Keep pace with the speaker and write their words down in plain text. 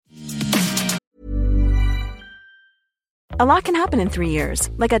A lot can happen in 3 years,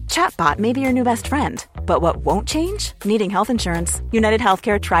 like a chatbot may be your new best friend. But what won't change? Needing health insurance. United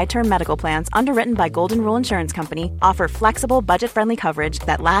Healthcare Tri-Term Medical Plans, underwritten by Golden Rule Insurance Company, offer flexible, budget-friendly coverage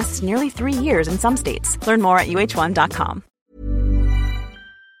that lasts nearly 3 years in some states. Learn more at uh1.com.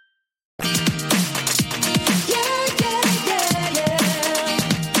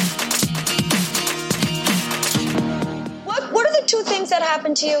 What are the two things that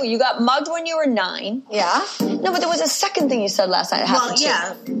happened to you? You got mugged when you were 9. Yeah. No, but there was a second thing you said last night that happened to you.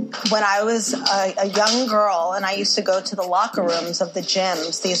 When I was a young girl and I used to go to the locker rooms of the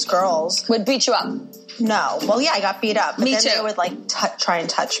gyms, these girls would beat you up. No. Well, yeah, I got beat up. But Me then too. they would like try and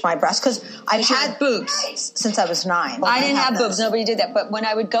touch my breast because I've had boobs since I was 9. I didn't have boobs. Nobody did that. But when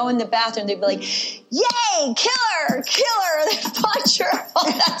I would go in the bathroom, they'd be like, "Yay, killer, killer!" They'd punch her,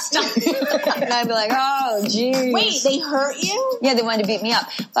 all that stuff, and I'd be like, "Oh, geez." Wait, they hurt you? Yeah, they wanted to beat me up.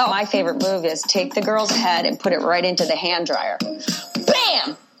 Oh, my favorite move is take the girl's head and put it right into the hand dryer.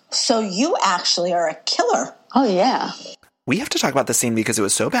 Bam! So you actually are a killer. Oh yeah. We have to talk about the scene because it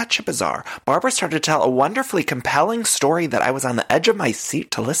was so batshit bizarre. Barbara started to tell a wonderfully compelling story that I was on the edge of my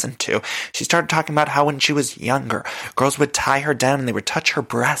seat to listen to. She started talking about how when she was younger, girls would tie her down and they would touch her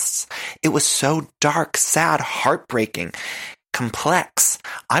breasts. It was so dark, sad, heartbreaking, complex.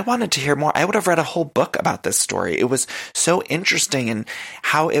 I wanted to hear more. I would have read a whole book about this story. It was so interesting and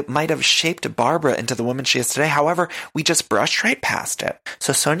how it might have shaped Barbara into the woman she is today. However, we just brushed right past it.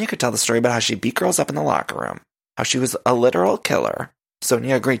 So Sonia could tell the story about how she beat girls up in the locker room. How she was a literal killer.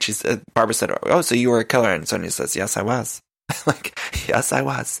 Sonia agreed. Barbara said, "Oh, so you were a killer?" And Sonia says, "Yes, I was." Yes, I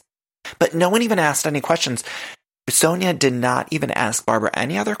was. But no one even asked any questions. Sonia did not even ask Barbara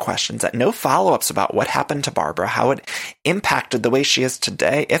any other questions. No follow-ups about what happened to Barbara, how it impacted the way she is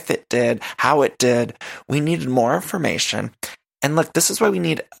today, if it did, how it did. We needed more information. And look, this is why we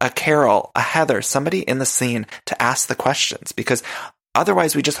need a Carol, a Heather, somebody in the scene to ask the questions, because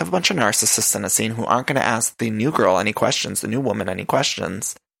otherwise, we just have a bunch of narcissists in a scene who aren't going to ask the new girl any questions, the new woman any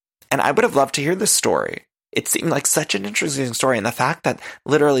questions. And I would have loved to hear this story. It seemed like such an interesting story, and the fact that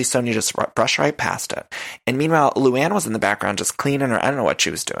literally Sonia just brushed right past it. And meanwhile, Luann was in the background just cleaning her. I don't know what she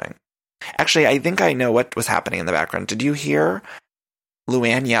was doing. Actually, I think I know what was happening in the background. Did you hear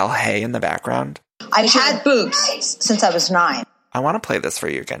Luann yell, "Hey," in the background? I've had boobs since I was 9. I want to play this for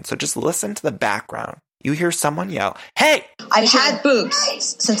you again, so just listen to the background. You hear someone yell, "Hey!" I've had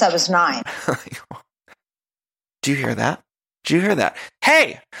boobs since I was 9. Do you hear that? Do you hear that?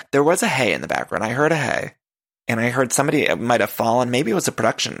 Hey! There was a hey in the background. I heard a hey. And I heard somebody might have fallen. Maybe it was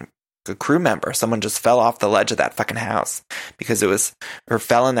a crew member. Someone just fell off the ledge of that fucking house because or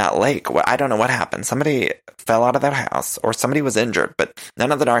fell in that lake. I don't know what happened. Somebody fell out of that house or somebody was injured, but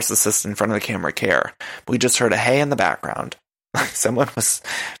none of the narcissists in front of the camera care. We just heard a hey in the background. Someone was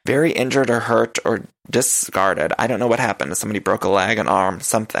very injured or hurt or discarded. I don't know what happened. Somebody broke a leg, an arm,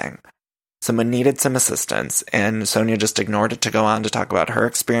 something. Someone needed some assistance, and Sonia just ignored it to go on to talk about her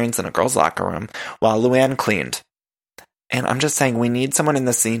experience in a girl's locker room while Luann cleaned. And I'm just saying, we need someone in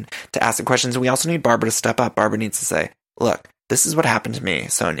the scene to ask the questions, and we also need Barbara to step up. Barbara needs to say, "Look, this is what happened to me,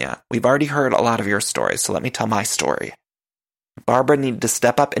 Sonia. We've already heard a lot of your stories, so let me tell my story." Barbara needed to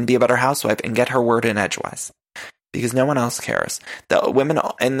step up and be a better housewife and get her word in edgewise. Because no one else cares. The women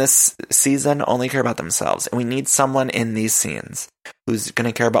in this season only care about themselves. And we need someone in these scenes who's going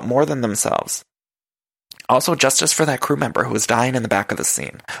to care about more than themselves. Also, justice for that crew member who was dying in the back of the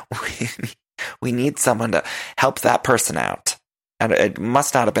scene. We need someone to help that person out. And it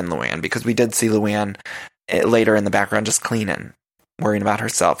must not have been Luann, because we did see Luann later in the background just cleaning, worrying about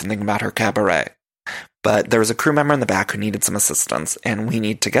herself and thinking about her cabaret. But there was a crew member in the back who needed some assistance, and we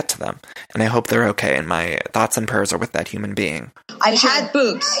need to get to them. And I hope they're okay, and my thoughts and prayers are with that human being. I've had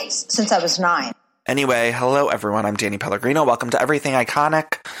boobs since I was 9. Anyway, hello everyone, I'm Danny Pellegrino. Welcome to Everything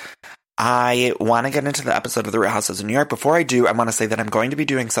Iconic. I want to get into the episode of The Real Housewives of New York. Before I do, I want to say that I'm going to be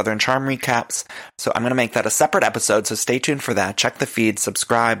doing Southern Charm recaps, so I'm going to make that a separate episode, so stay tuned for that. Check the feed,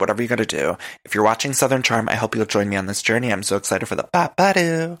 subscribe, whatever you got to do. If you're watching Southern Charm, I hope you'll join me on this journey. I'm so excited for the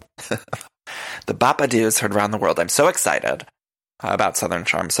Bop-a-doo. The Bop-a-doo is heard around the world. I'm so excited about Southern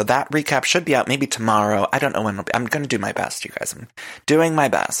Charm. So that recap should be out maybe tomorrow. I don't know when it'll be. I'm going to do my best, you guys. I'm doing my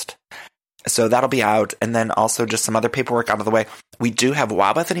best. So that'll be out. And then also just some other paperwork out of the way. We do have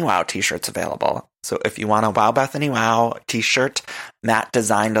Wow Bethany Wow t-shirts available. So if you want a Wow Bethany Wow t-shirt, Matt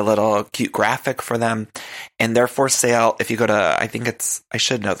designed a little cute graphic for them. And they're for sale if you go to, I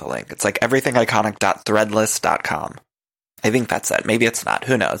should know the link. It's like everythingiconic.threadless.com. I think that's it. Maybe it's not.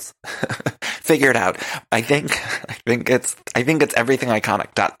 Who knows? Figure it out. I think it's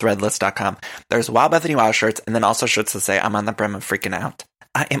everythingiconic.threadless.com. There's Wow Bethany Wow shirts, and then also shirts that say I'm on the brim of freaking out.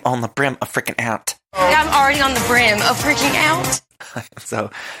 I am on the brim of freaking out. I'm already on the brim of freaking out.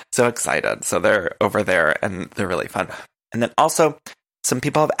 So excited. So they're over there and they're really fun. And then also, some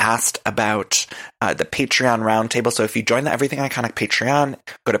people have asked about the Patreon roundtable. So if you join the Everything Iconic Patreon,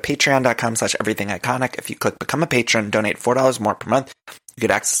 go to patreon.com/everythingiconic. If you click become a patron, donate $4 more per month, you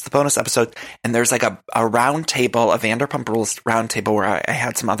get access to the bonus episode. And there's like a roundtable, a Vanderpump Rules roundtable where I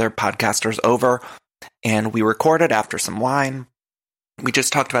had some other podcasters over and we recorded after some wine. We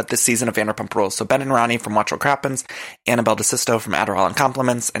just talked about this season of Vanderpump Rules. So Ben and Ronnie from Watch What Crappens, Annabelle DeSisto from Adderall and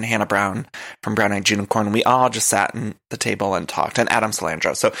Compliments, and Hannah Brown from Brown Eyed Unicorn. We all just sat at the table and talked, and Adam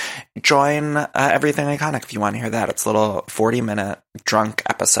Salandro. So join Everything Iconic if you want to hear that. It's a little 40-minute drunk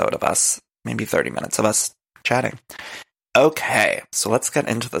episode of us, maybe 30 minutes of us chatting. Okay, so let's get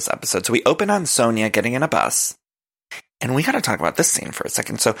into this episode. So we open on Sonia getting in a bus, and we got to talk about this scene for a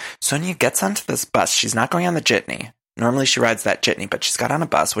second. So Sonia gets onto this bus. She's not going on the jitney. Normally she rides that jitney, but she's got on a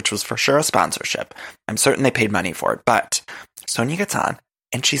bus, which was for sure a sponsorship. I'm certain they paid money for it. But Sonia gets on,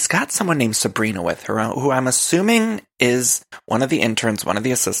 and she's got someone named Sabrina with her, who I'm assuming is one of the interns, one of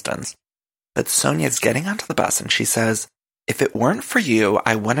the assistants. But Sonia's getting onto the bus, and she says, "If it weren't for you,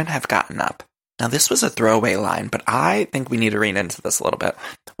 I wouldn't have gotten up." Now, this was a throwaway line, but I think we need to read into this a little bit.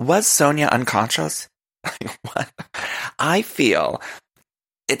 Was Sonia unconscious? What? I feel...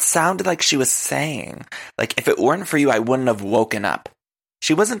 It sounded like she was saying, like, if it weren't for you, I wouldn't have woken up.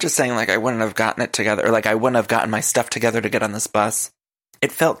 She wasn't just saying, like, I wouldn't have gotten it together, or like, I wouldn't have gotten my stuff together to get on this bus.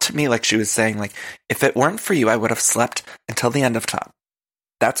 It felt to me like she was saying, like, if it weren't for you, I would have slept until the end of time.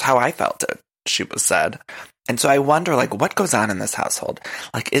 That's how I felt it, she was said. And so I wonder, like, what goes on in this household?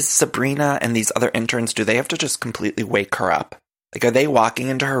 Like, is Sabrina and these other interns, do they have to just completely wake her up? Like, are they walking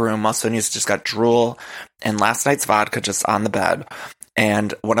into her room while Sonia's just got drool and last night's vodka just on the bed?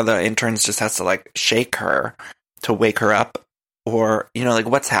 And one of the interns just has to, like, shake her to wake her up? Or, you know, like,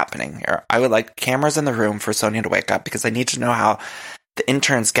 what's happening here? I would like cameras in the room for Sonia to wake up because I need to know how the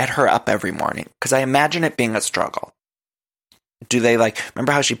interns get her up every morning. Because I imagine it being a struggle. Do they, like,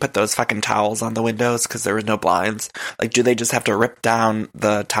 remember how she put those fucking towels on the windows because there was no blinds? Like, do they just have to rip down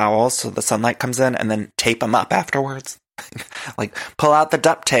the towels so the sunlight comes in and then tape them up afterwards? Like, pull out the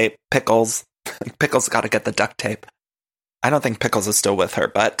duct tape, Pickles. Pickles got to get the duct tape. I don't think Pickles is still with her,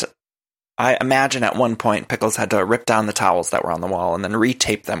 but I imagine at one point Pickles had to rip down the towels that were on the wall and then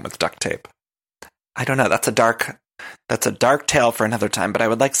retape them with duct tape. I don't know. That's a dark tale for another time, but I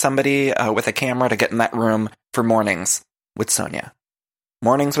would like somebody with a camera to get in that room for Mornings with Sonia.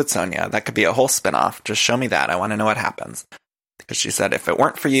 Mornings with Sonia. That could be a whole spinoff. Just show me that. I want to know what happens. Because she said, if it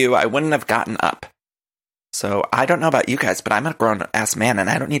weren't for you, I wouldn't have gotten up. So I don't know about you guys, but I'm a grown-ass man and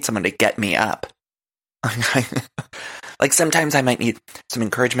I don't need someone to get me up. Like, sometimes I might need some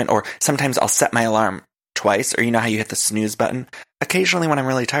encouragement, or sometimes I'll set my alarm twice, or you know how you hit the snooze button? Occasionally when I'm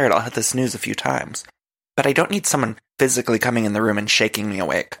really tired, I'll hit the snooze a few times. But I don't need someone physically coming in the room and shaking me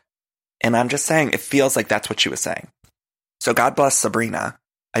awake. And I'm just saying, it feels like that's what she was saying. So God bless Sabrina.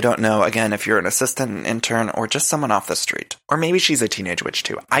 I don't know, again, if you're an assistant, an intern, or just someone off the street. Or maybe she's a teenage witch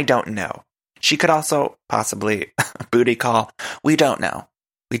too. I don't know. She could also possibly booty call. We don't know.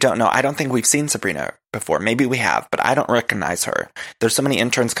 We don't know. I don't think we've seen Sabrina before. Maybe we have, but I don't recognize her. There's so many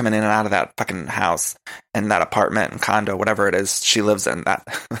interns coming in and out of that fucking house and that apartment and condo, whatever it is she lives in,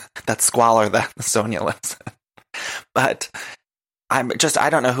 that squalor that Sonia lives in. But I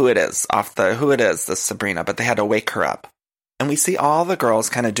don't know who it is, this Sabrina, but they had to wake her up. And we see all the girls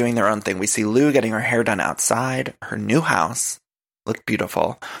kind of doing their own thing. We see Lou getting her hair done outside, her new house looked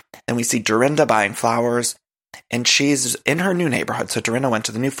beautiful. And we see Dorinda buying flowers. And she's in her new neighborhood. So Dorinda went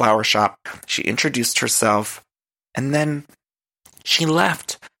to the new flower shop. She introduced herself. And then she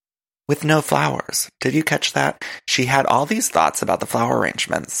left with no flowers. Did you catch that? She had all these thoughts about the flower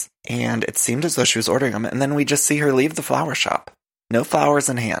arrangements. And it seemed as though she was ordering them. And then we just see her leave the flower shop. No flowers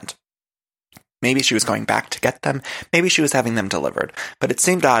in hand. Maybe she was going back to get them. Maybe she was having them delivered. But it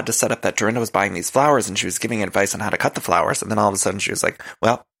seemed odd to set up that Dorinda was buying these flowers and she was giving advice on how to cut the flowers. And then all of a sudden she was like,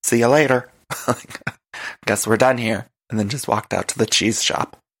 well, see you later. Guess we're done here. And then just walked out to the cheese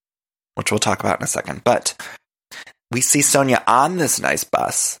shop, which we'll talk about in a second. But we see Sonia on this nice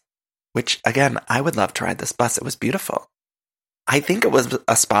bus, which, again, I would love to ride this bus. It was beautiful. I think it was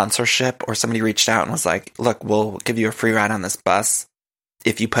a sponsorship or somebody reached out and was like, look, we'll give you a free ride on this bus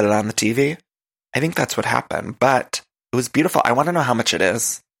if you put it on the TV. I think that's what happened. But it was beautiful. I want to know how much it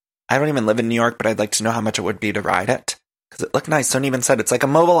is. I don't even live in New York, but I'd like to know how much it would be to ride it. Because it looked nice. Sonia even said it's like a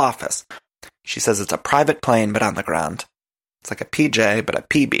mobile office. She says it's a private plane, but on the ground. It's like a PJ, but a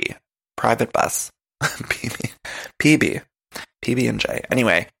PB. Private bus. PB and J.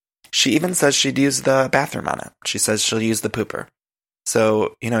 Anyway, she even says she'd use the bathroom on it. She says she'll use the pooper.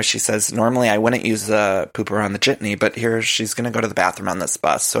 So, she says, normally I wouldn't use the pooper on the jitney, but here she's going to go to the bathroom on this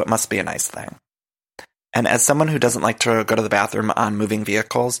bus, so it must be a nice thing. And as someone who doesn't like to go to the bathroom on moving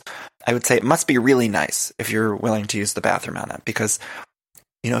vehicles, I would say it must be really nice if you're willing to use the bathroom on it, because,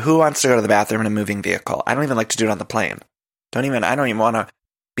 who wants to go to the bathroom in a moving vehicle? I don't even like to do it on the plane. I don't even want to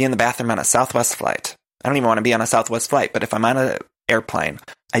be in the bathroom on a Southwest flight. I don't even want to be on a Southwest flight, but if I'm on an airplane,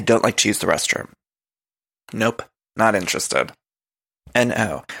 I don't like to use the restroom. Nope, not interested.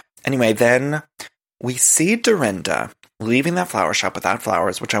 N-O. Anyway, then we see Dorinda leaving that flower shop without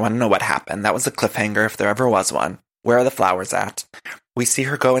flowers, which I want to know what happened. That was a cliffhanger if there ever was one. Where are the flowers at? We see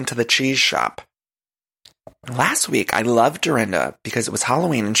her go into the cheese shop. Last week, I loved Dorinda because it was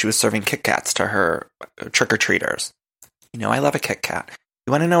Halloween and she was serving Kit Kats to her trick-or-treaters. I love a Kit Kat.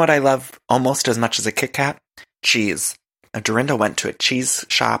 You want to know what I love almost as much as a Kit Kat? Cheese. Now, Dorinda went to a cheese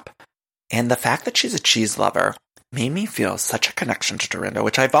shop, and the fact that she's a cheese lover made me feel such a connection to Dorinda,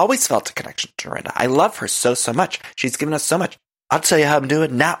 which I've always felt a connection to Dorinda. I love her so much. She's given us so much. I'll tell you how I'm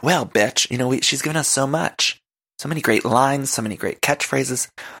doing. Not well, bitch. She's given us so much. So many great lines, so many great catchphrases.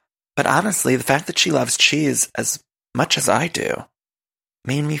 But honestly, the fact that she loves cheese as much as I do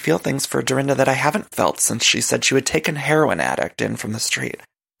made me feel things for Dorinda that I haven't felt since she said she would take a heroin addict in from the street.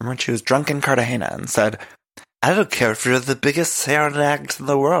 Remember when she was drunk in Cartagena and said, I don't care if you're the biggest heroin addict in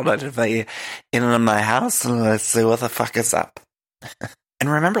the world. I'd invite you in my house and let's see what the fuck is up. And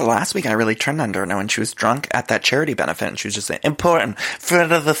remember last week I really turned on Dorinda when she was drunk at that charity benefit and she was just saying, important,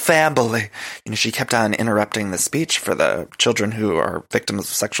 friend of the family. She kept on interrupting the speech for the children who are victims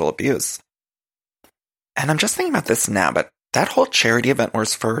of sexual abuse. And I'm just thinking about this now, but that whole charity event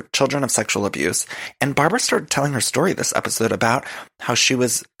was for children of sexual abuse. And Barbara started telling her story this episode about how she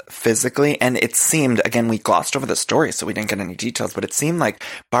was physically, and it seemed, again, we glossed over the story, so we didn't get any details, but it seemed like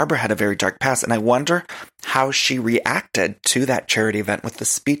Barbara had a very dark past. And I wonder how she reacted to that charity event with the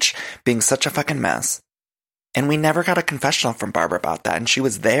speech being such a fucking mess. And we never got a confessional from Barbara about that. And she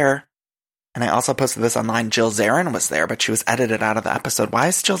was there. And I also posted this online. Jill Zarin was there, but she was edited out of the episode. Why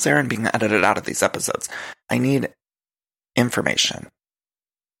is Jill Zarin being edited out of these episodes? I need information.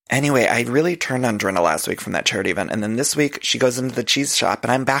 Anyway, I really turned on Dorinda last week from that charity event, and then this week she goes into the cheese shop,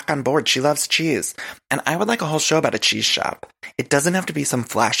 and I'm back on board. She loves cheese. And I would like a whole show about a cheese shop. It doesn't have to be some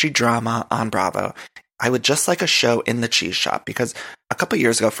flashy drama on Bravo. I would just like a show in the cheese shop, because a couple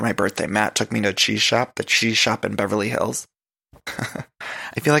years ago for my birthday, Matt took me to a cheese shop, the cheese shop in Beverly Hills.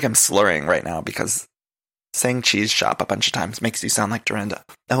 I feel like I'm slurring right now because saying cheese shop a bunch of times makes you sound like Dorinda.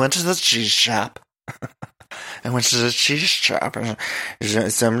 I went to the cheese shop. I went to the cheese shop.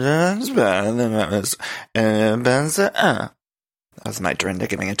 Sometimes better than others. That was my Dorinda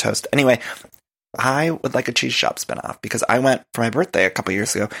giving a toast. Anyway, I would like a cheese shop spinoff because I went for my birthday a couple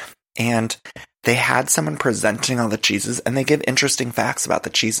years ago and they had someone presenting all the cheeses and they give interesting facts about the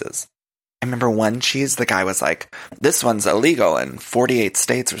cheeses. I remember one cheese, the guy was like, this one's illegal in 48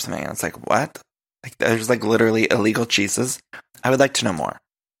 states or something. I was like, what? Like, there's like literally illegal cheeses. I would like to know more.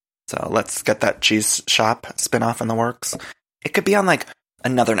 So let's get that cheese shop spinoff in the works. It could be on like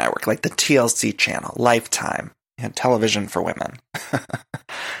another network, like the TLC channel, Lifetime, television for women.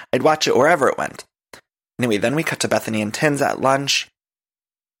 I'd watch it wherever it went. Anyway, then we cut to Bethany and Tins at lunch.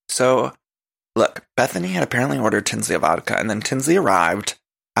 So, look, Bethany had apparently ordered Tinsley a vodka, and then Tinsley arrived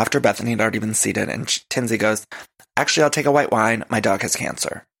after Bethany had already been seated, and Tinsley goes, actually, I'll take a white wine. My dog has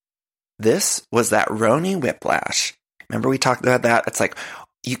cancer. This was that Roni whiplash. Remember we talked about that? It's like,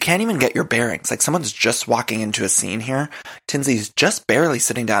 you can't even get your bearings. Like, someone's just walking into a scene here. Tinsley's just barely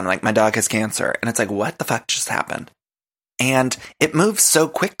sitting down, like, my dog has cancer. And it's like, what the fuck just happened? And it moves so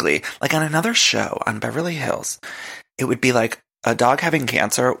quickly. Like, on another show on Beverly Hills, it would be like a dog having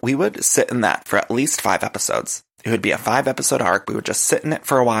cancer. We would sit in that for at least 5 episodes. It would be a 5-episode arc. We would just sit in it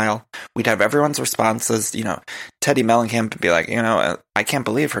for a while. We'd have everyone's responses. Teddy Mellencamp would be like, I can't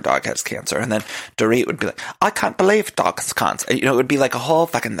believe her dog has cancer. And then Dorit would be like, I can't believe dog has cancer. It would be like a whole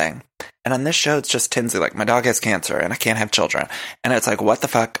fucking thing. And on this show, it's just Tinsley, like, my dog has cancer and I can't have children. And it's like, what the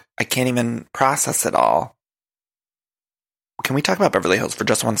fuck? I can't even process it all. Can we talk about Beverly Hills for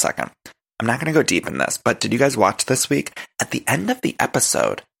just 1 second? I'm not going to go deep in this, but did you guys watch this week? At the end of the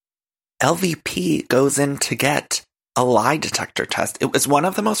episode, LVP goes in to get a lie detector test. It was one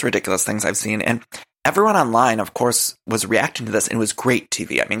of the most ridiculous things I've seen. And everyone online, of course, was reacting to this. And it was great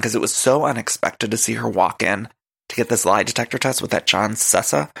TV. I mean, because it was so unexpected to see her walk in to get this lie detector test with that John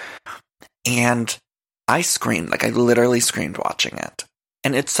Sessa. And I screamed. Like, I literally screamed watching it.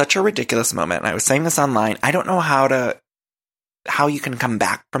 And it's such a ridiculous moment. And I was saying this online. I don't know how you can come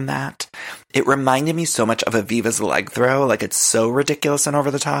back from that. It reminded me so much of Aviva's leg throw. Like, it's so ridiculous and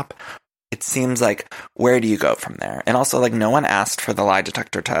over the top. it seems like, where do you go from there? And also, like, no one asked for the lie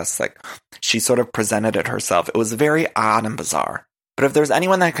detector test. Like, she sort of presented it herself. It was very odd and bizarre. But if there's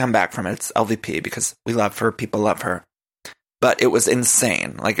anyone that can come back from it, it's LVP, because we love her. People love her. But it was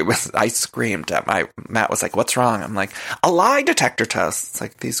insane. Like, I screamed at Matt was like, what's wrong? I'm like, a lie detector test. It's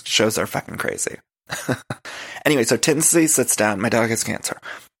like, these shows are fucking crazy. Anyway, so Tinsley sits down. My dog has cancer.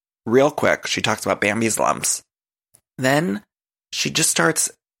 Real quick, she talks about Bambi's lumps. Then she just starts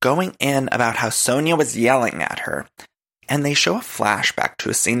going in about how Sonia was yelling at her. And they show a flashback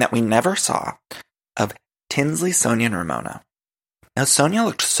to a scene that we never saw of Tinsley, Sonia, and Ramona. Now, Sonia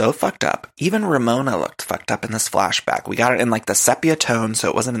looked so fucked up. Even Ramona looked fucked up in this flashback. We got it in like the sepia tone, so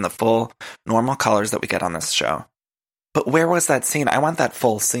it wasn't in the full normal colors that we get on this show. But where was that scene? I want that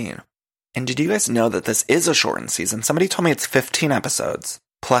full scene. And did you guys know that this is a shortened season? Somebody told me it's 15 episodes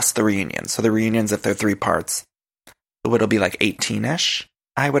plus the reunion. So the reunions, if they're 3 parts, it'll be like 18-ish,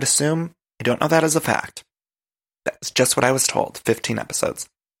 I would assume. I don't know that as a fact. That's just what I was told. 15 episodes.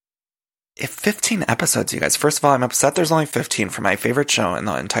 If 15 episodes, you guys, first of all, I'm upset there's only 15 for my favorite show in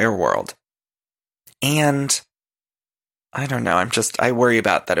the entire world. And I don't know, I worry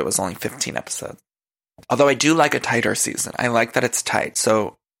about that it was only 15 episodes. Although I do like a tighter season. I like that it's tight.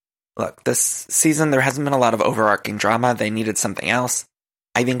 So, look, this season, there hasn't been a lot of overarching drama. They needed something else.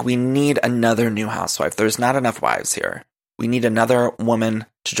 I think we need another new housewife. There's not enough wives here. We need another woman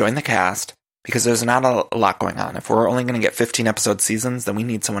to join the cast because there's not a lot going on. If we're only going to get 15 episode seasons, then we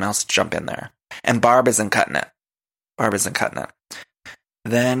need someone else to jump in there. And Barb isn't cutting it.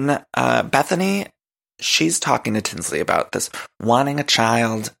 Then Bethany, she's talking to Tinsley about this wanting a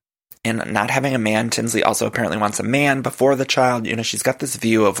child and not having a man. Tinsley also apparently wants a man before the child. You know, she's got this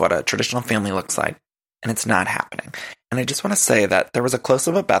view of what a traditional family looks like, and it's not happening. And I just want to say that there was a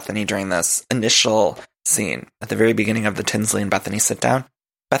close-up of Bethany during this initial scene at the very beginning of the Tinsley and Bethany sit-down.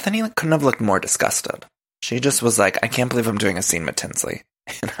 Bethany couldn't have looked more disgusted. She just was like, I can't believe I'm doing a scene with Tinsley.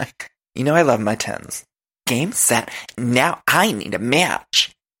 And I love my Tins. Game set. Now I need a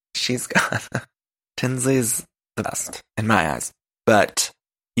match. She's got Tinsley's the best in my eyes. But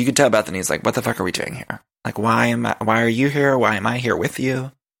you could tell Bethany's like, what the fuck are we doing here? Like, why are you here? Why am I here with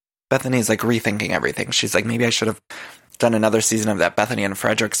you? Bethany's like rethinking everything. She's like, maybe I should have done another season of that Bethany and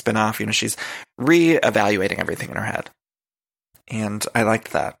Frederick spinoff. You know, she's reevaluating everything in her head. And I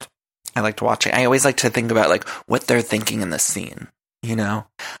liked that. I liked watching. I always like to think about like what they're thinking in this scene, you know?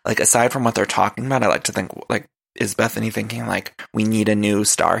 Like aside from what they're talking about, I like to think like, is Bethany thinking like we need a new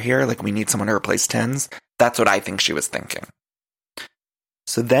star here? Like we need someone to replace Tins? That's what I think she was thinking.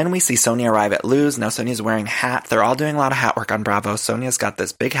 So then we see Sonia arrive at Lou's. Now Sonia's wearing a hat. They're all doing a lot of hat work on Bravo. Sonia's got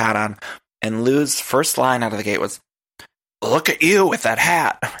this big hat on. And Lou's first line out of the gate was, look at you with that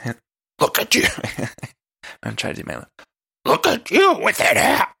hat. Look at you. I'm trying to do my lip. Look at you with that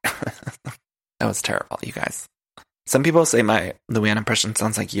hat. That was terrible, you guys. Some people say my Luann impression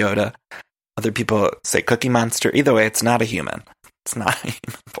sounds like Yoda. Other people say Cookie Monster. Either way, it's not a human. It's not a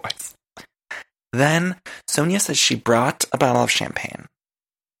human voice. Then Sonia says she brought a bottle of champagne,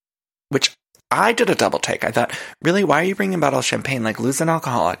 which I did a double take. I thought, really, why are you bringing a bottle of champagne? Like, Lou's an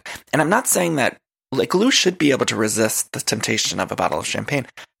alcoholic. And I'm not saying that, like, Lou should be able to resist the temptation of a bottle of champagne.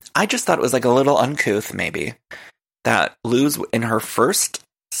 I just thought it was, like, a little uncouth, maybe, that Lou's in her first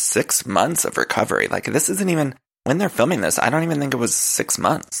 6 months of recovery. Like, this isn't even, when they're filming this, I don't even think it was 6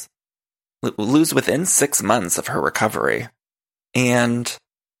 months. Lou's within 6 months of her recovery. And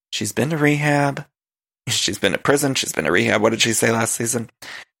she's been to rehab. She's been to prison. She's been to rehab. What did she say last season?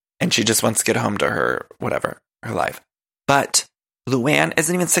 And she just wants to get home to her, whatever, her life. But Luann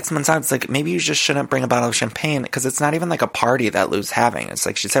isn't even 6 months out. It's like, maybe you just shouldn't bring a bottle of champagne because it's not even like a party that Lou's having. It's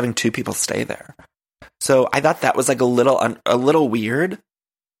like she's having 2 people stay there. So I thought that was like a little weird,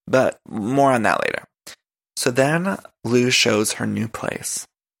 but more on that later. So then Lou shows her new place.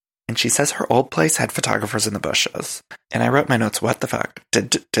 And she says her old place had photographers in the bushes. And I wrote my notes, what the fuck?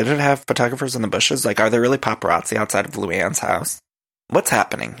 Did it have photographers in the bushes? Like, are there really paparazzi outside of Luann's house? What's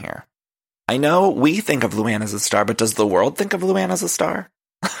happening here? I know we think of Luann as a star, but does the world think of Luann as a star?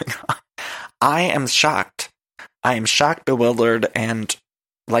 I am shocked. I am shocked, bewildered, and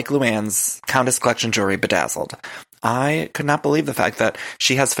like Luann's Countess Collection jewelry, bedazzled. I could not believe the fact that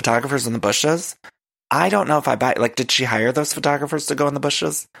she has photographers in the bushes. I don't know if I buy, like, did she hire those photographers to go in the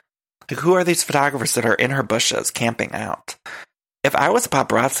bushes? Like, who are these photographers that are in her bushes camping out? If I was a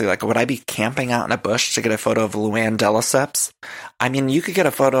paparazzi, like, would I be camping out in a bush to get a photo of Luann de Lesseps? I mean, you could get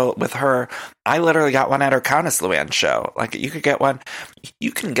a photo with her. I literally got one at her Countess Luann show. Like, you could get one.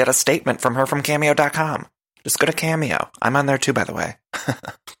 You can get a statement from her from Cameo.com. Just go to Cameo. I'm on there too, by the way.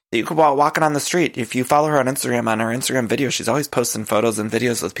 You could walking on the street. If you follow her on Instagram, on her Instagram videos, she's always posting photos and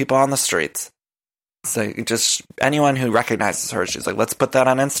videos with people on the streets. So just anyone who recognizes her, she's like, let's put that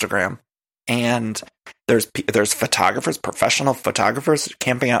on Instagram. And there's photographers, professional photographers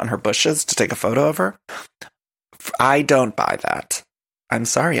camping out in her bushes to take a photo of her. I don't buy that. I'm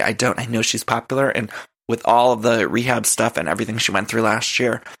sorry, I don't. I know she's popular, and with all of the rehab stuff and everything she went through last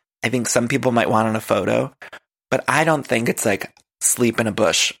year, I think some people might want a photo, but I don't think it's like sleep in a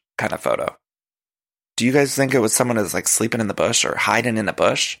bush kind of photo. Do you guys think it was someone who's like sleeping in the bush or hiding in a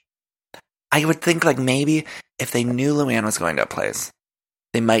bush? I would think like maybe if they knew Luann was going to a place,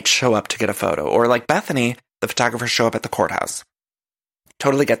 they might show up to get a photo. Or like Bethany, the photographer, show up at the courthouse.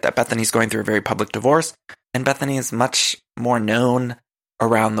 Totally get that. Bethany's going through a very public divorce, and Bethany is much more known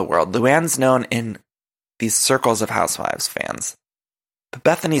around the world. Luann's known in these circles of Housewives fans. But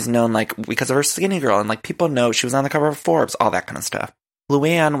Bethany's known like because of her Skinny Girl, and like people know she was on the cover of Forbes, all that kind of stuff.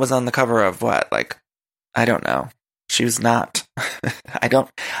 Luann was on the cover of what? Like, I don't know. She was not. I don't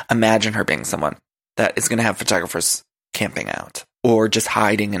imagine her being someone that is going to have photographers camping out or just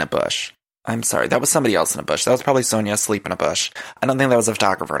hiding in a bush. I'm sorry. That was somebody else in a bush. That was probably Sonia asleep in a bush. I don't think that was a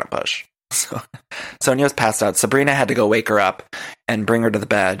photographer in a bush. So Sonia was passed out. Sabrina had to go wake her up and bring her to the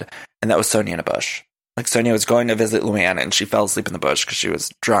bed. And that was Sonia in a bush. Like Sonia was going to visit Luann and she fell asleep in the bush because she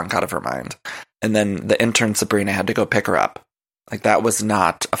was drunk out of her mind. And then the intern Sabrina had to go pick her up. Like that was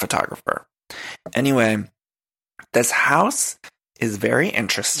not a photographer. Anyway, this house is very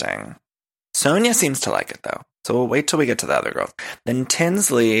interesting. Sonia seems to like it though. So we'll wait till we get to the other girls. Then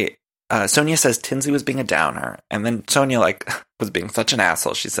Tinsley, Sonia says Tinsley was being a downer. And then Sonia like was being such an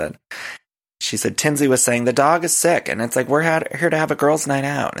asshole. She said Tinsley was saying the dog is sick. And it's like, we're here to have a girls' night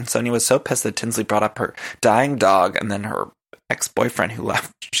out. And Sonia was so pissed that Tinsley brought up her dying dog and then her ex-boyfriend who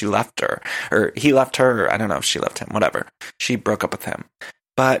he left her. I don't know if she left him, whatever. She broke up with him.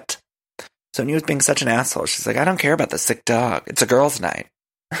 But Sonia was being such an asshole. She's like, I don't care about the sick dog. It's a girls' night.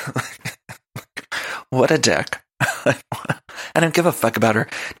 What a dick. I don't give a fuck about her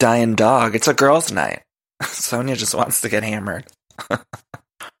dying dog. It's a girls' night. Sonia just wants to get hammered.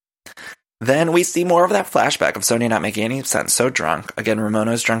 Then we see more of that flashback of Sonia not making any sense. So drunk. Again,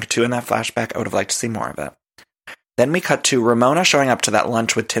 Ramona's drunk too in that flashback. I would have liked to see more of it. Then we cut to Ramona showing up to that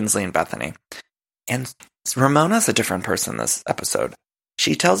lunch with Tinsley and Bethany. And Ramona's a different person this episode.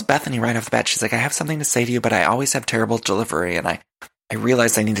 She tells Bethany right off the bat, she's like, I have something to say to you, but I always have terrible delivery, and I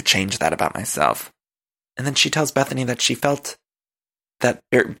realize I need to change that about myself. And then she tells Bethany that she felt that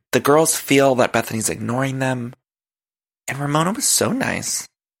the girls feel that Bethany's ignoring them. And Ramona was so nice.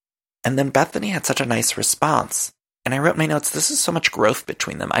 And then Bethany had such a nice response. And I wrote in my notes, this is so much growth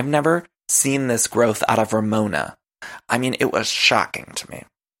between them. I've never seen this growth out of Ramona. I mean, it was shocking to me.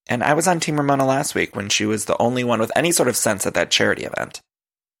 And I was on Team Ramona last week when she was the only one with any sort of sense at that charity event.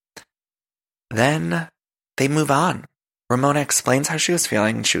 Then they move on. Ramona explains how she was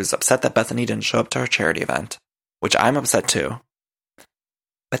feeling, and she was upset that Bethany didn't show up to her charity event, which I'm upset too.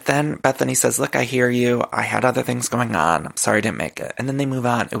 But then Bethany says, look, I hear you. I had other things going on. I'm sorry I didn't make it. And then they move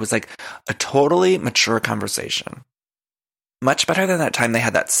on. It was like a totally mature conversation. Much better than that time they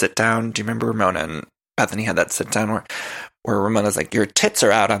had that sit down. Do you remember Ramona and Bethany had that sit down where Ramona's like, your tits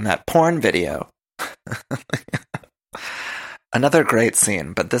are out on that porn video. Another great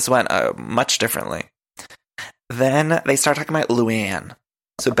scene, but this went much differently. Then they start talking about Luann.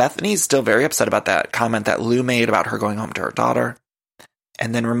 So Bethany's still very upset about that comment that Lou made about her going home to her daughter.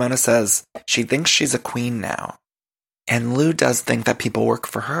 And then Ramona says she thinks she's a queen now. And Lou does think that people work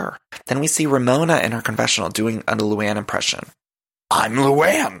for her. Then we see Ramona in her confessional doing a Luann impression. I'm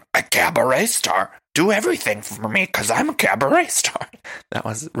Luann, a cabaret star. Do everything for me because I'm a cabaret star. That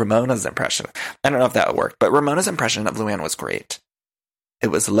was Ramona's impression. I don't know if that worked, but Ramona's impression of Luann was great. It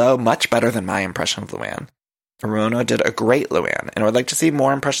was low, much better than my impression of Luann. Ramona did a great Luann, and I would like to see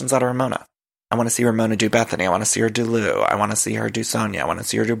more impressions out of Ramona. I want to see Ramona do Bethany. I want to see her do Lou. I want to see her do Sonia. I want to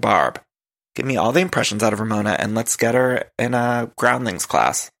see her do Barb. Give me all the impressions out of Ramona, and let's get her in a Groundlings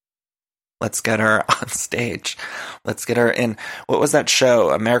class. Let's get her on stage. Let's get her in, what was that show?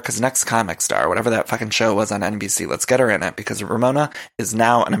 America's Next Comic Star, whatever that fucking show was on NBC. Let's get her in it, because Ramona is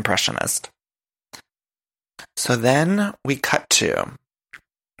now an impressionist. So then we cut to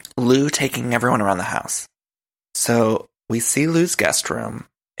Lou taking everyone around the house. So we see Lou's guest room,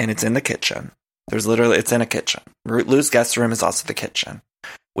 and it's in the kitchen. It's in a kitchen. Lou's guest room is also the kitchen,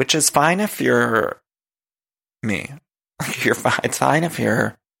 which is fine if you're me. It's fine if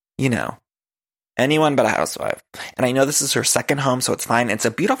you're, anyone but a housewife. And I know this is her second home, so it's fine. It's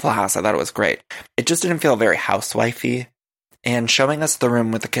a beautiful house. I thought it was great. It just didn't feel very housewifey. And showing us the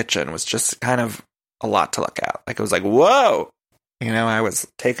room with the kitchen was just kind of a lot to look at. Like, it was like, whoa, I was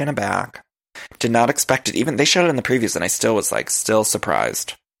taken aback. Did not expect it. Even they showed it in the previews, and I still was like, still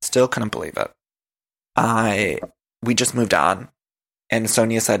surprised. Still couldn't believe it. We just moved on, and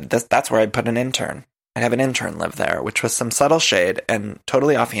Sonia said that's where I'd put an intern. I'd have an intern live there, which was some subtle shade and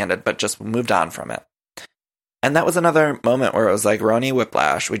totally offhanded, but just moved on from it. And that was another moment where it was like Roni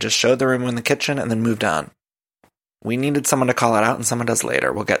Whiplash. We just showed the room in the kitchen and then moved on. We needed someone to call it out, and someone does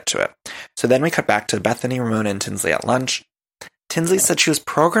later. We'll get to it. So then we cut back to Bethany, Ramona, and Tinsley at lunch. Tinsley said she was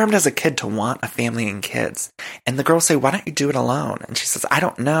programmed as a kid to want a family and kids. And the girls say, why don't you do it alone? And she says, I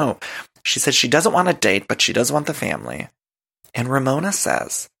don't know. She says she doesn't want a date, but she does want the family. And Ramona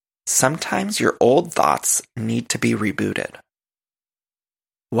says, sometimes your old thoughts need to be rebooted.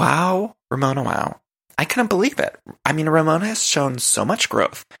 Wow, Ramona, wow. I couldn't believe it. I mean, Ramona has shown so much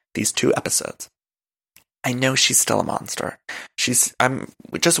growth these 2 episodes. I know she's still a monster. I'm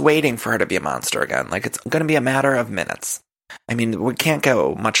just waiting for her to be a monster again. Like, it's going to be a matter of minutes. I mean, we can't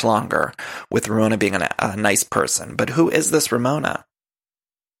go much longer with Ramona being a nice person. But who is this Ramona?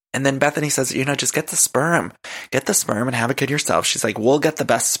 And then Bethany says, just get the sperm. Get the sperm and have a kid yourself. She's like, we'll get the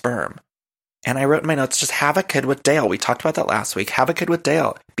best sperm. And I wrote in my notes, just have a kid with Dale. We talked about that last week. Have a kid with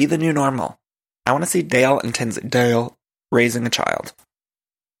Dale. Be the new normal. I want to see Dale and Tinsley. Dale raising a child.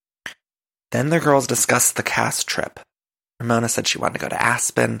 Then the girls discussed the cast trip. Ramona said she wanted to go to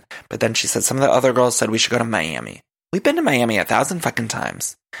Aspen, but then she said some of the other girls said we should go to Miami. We've been to Miami 1,000 fucking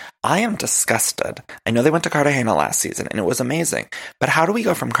times. I am disgusted. I know they went to Cartagena last season, and it was amazing. But how do we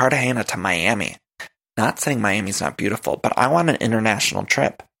go from Cartagena to Miami? Not saying Miami's not beautiful, but I want an international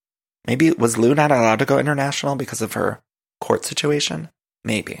trip. Maybe, was Lou not allowed to go international because of her court situation?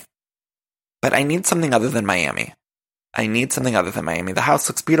 Maybe. But I need something other than Miami. The house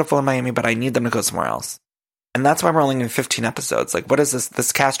looks beautiful in Miami, but I need them to go somewhere else. And that's why we're only in 15 episodes. Like, what is this?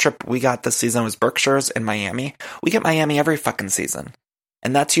 This cast trip we got this season was Berkshire's in Miami. We get Miami every fucking season.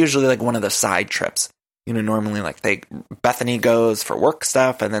 And that's usually like one of the side trips. Normally like Bethany goes for work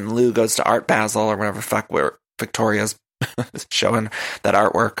stuff, and then Lou goes to Art Basel or whatever fuck where Victoria's showing that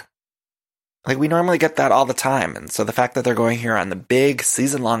artwork. Like, we normally get that all the time. And so the fact that they're going here on the big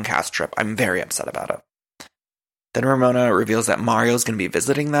season-long cast trip, I'm very upset about it. Then Ramona reveals that Mario's going to be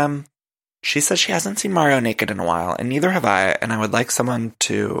visiting them. She says she hasn't seen Mario naked in a while, and neither have I, and I would like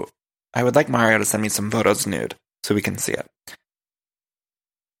Mario to send me some photos nude, so we can see it.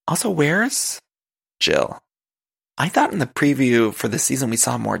 Also, where's Jill? I thought in the preview for this season we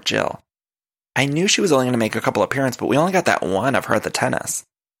saw more Jill. I knew she was only going to make a couple appearances, but we only got that one of her at the tennis.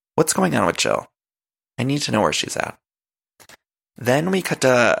 What's going on with Jill? I need to know where she's at. Then we cut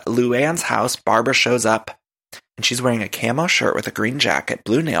to Luann's house. Barbara shows up, and she's wearing a camo shirt with a green jacket,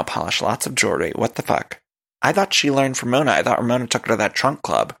 blue nail polish, lots of jewelry. What the fuck? I thought she learned from Mona. I thought Ramona took her to that trunk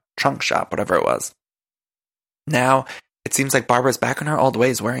shop, whatever it was. Now, it seems like Barbara's back in her old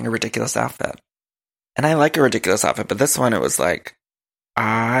ways wearing a ridiculous outfit. And I like a ridiculous outfit, but this one, it was like,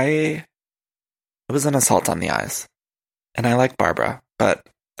 it was an assault on the eyes. And I like Barbara, but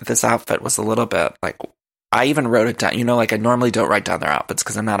this outfit was a little bit like, I even wrote it down. Like I normally don't write down their outfits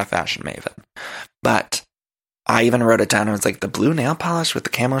because I'm not a fashion maven. But I even wrote it down. It was like the blue nail polish with the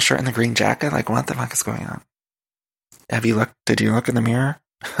camo shirt and the green jacket. Like, what the fuck is going on? Did you look in the mirror?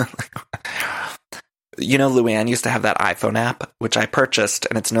 Luann used to have that iPhone app, which I purchased,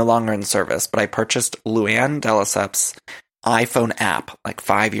 and it's no longer in service, but I purchased Luann de Lesseps' iPhone app like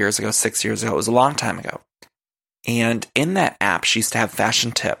 5 years ago, 6 years ago. It was a long time ago. And in that app, she used to have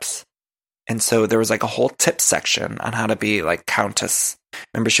fashion tips. And so there was like a whole tip section on how to be like Countess.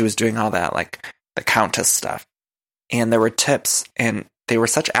 Remember, she was doing all that, like the Countess stuff. And there were tips, and they were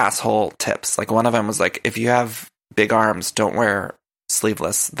such asshole tips. Like one of them was like, if you have big arms, don't wear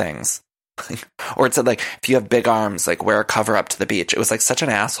sleeveless things. Or it said like, if you have big arms, like wear a cover up to the beach. It was like such an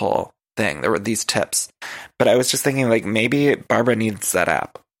asshole thing. There were these tips. But I was just thinking like, maybe Barbara needs that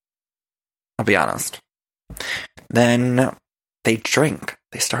app. I'll be honest. Then they drink.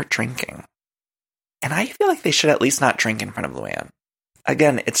 They start drinking. And I feel like they should at least not drink in front of Luann.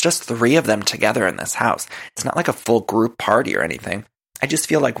 Again, it's just 3 of them together in this house. It's not like a full group party or anything. I just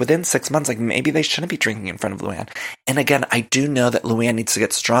feel like within 6 months, like maybe they shouldn't be drinking in front of Luann. And again, I do know that Luann needs to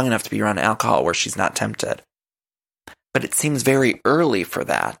get strong enough to be around alcohol where she's not tempted. But it seems very early for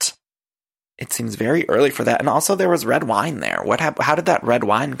that. And also there was red wine there. How did that red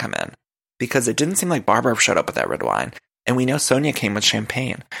wine come in? Because it didn't seem like Barbara showed up with that red wine. And we know Sonia came with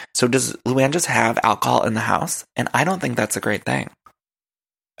champagne. So does Luann just have alcohol in the house? And I don't think that's a great thing.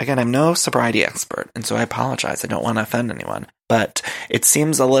 Again, I'm no sobriety expert, and so I apologize. I don't want to offend anyone. But it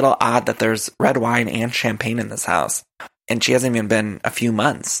seems a little odd that there's red wine and champagne in this house. And she hasn't even been a few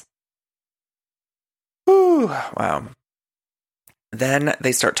months. Whew, wow. Then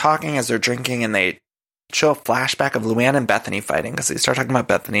they start talking as they're drinking, and they show a flashback of Luann and Bethany fighting because they start talking about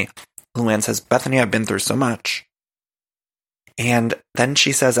Bethany. Luann says, Bethany, I've been through so much. And then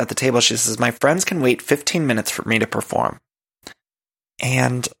she says at the table, she says, my friends can wait 15 minutes for me to perform.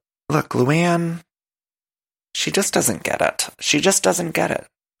 And look, Luann, she just doesn't get it. She just doesn't get it.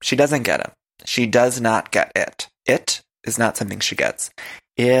 She doesn't get it. She does not get it. It is not something she gets.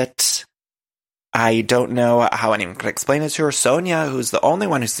 I don't know how anyone could explain it to her. Sonia, who's the only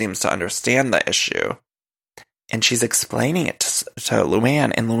one who seems to understand the issue, and she's explaining it to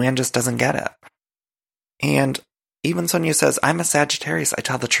Luann, and Luann just doesn't get it. And even Sonia says, I'm a Sagittarius, I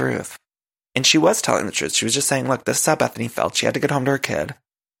tell the truth. And she was telling the truth. She was just saying, look, this is how Bethany felt. She had to get home to her kid.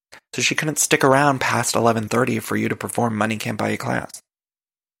 So she couldn't stick around past 11:30 for you to perform Money Can't Buy You class.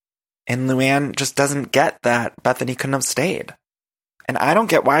 And Luann just doesn't get that Bethany couldn't have stayed. And I don't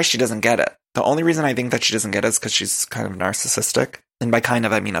get why she doesn't get it. The only reason I think that she doesn't get it is because she's kind of narcissistic. And by kind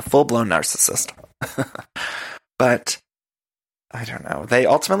of, I mean a full-blown narcissist. But I don't know. They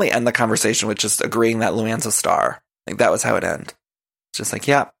ultimately end the conversation with just agreeing that Luann's a star. Like, that was how it ended. It's just like,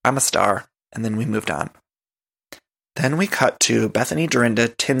 yeah, I'm a star. And then we moved on. Then we cut to Bethany Dorinda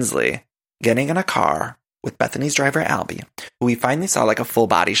Tinsley getting in a car with Bethany's driver, Albie, who we finally saw like a full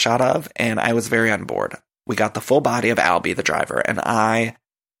body shot of, and I was very on board. We got the full body of Albie, the driver, and I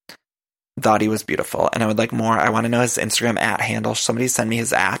thought he was beautiful, and I would like more. I want to know his Instagram @handle. Somebody send me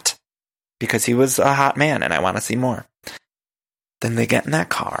his @ because he was a hot man, and I want to see more. Then they get in that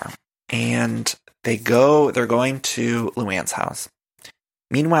car, and they're going to Luann's house.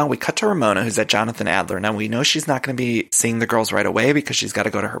 Meanwhile, we cut to Ramona, who's at Jonathan Adler. Now, we know she's not going to be seeing the girls right away because she's got to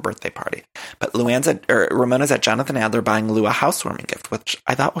go to her birthday party. But Ramona's at Jonathan Adler buying Lou a housewarming gift, which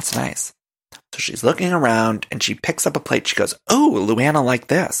I thought was nice. So she's looking around, and she picks up a plate. She goes, oh, Luann will like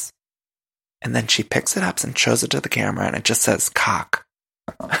this. And then she picks it up and shows it to the camera, and it just says cock.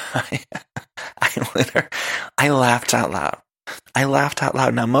 I laughed out loud. I laughed out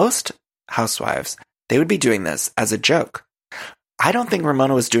loud. Now, most housewives, they would be doing this as a joke. I don't think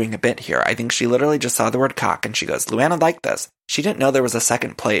Ramona was doing a bit here. I think she literally just saw the word cock and she goes, Luann would like this. She didn't know there was a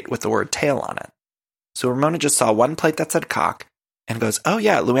second plate with the word tail on it. So Ramona just saw one plate that said cock and goes, oh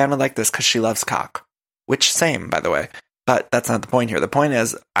yeah, Luann would like this because she loves cock. Which, same, by the way. But that's not the point here. The point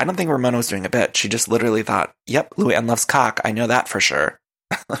is, I don't think Ramona was doing a bit. She just literally thought, yep, Luann loves cock. I know that for sure.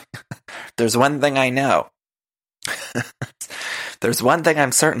 There's one thing I know. There's one thing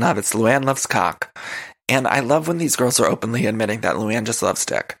I'm certain of. It's Luann loves cock. And I love when these girls are openly admitting that Luann just loves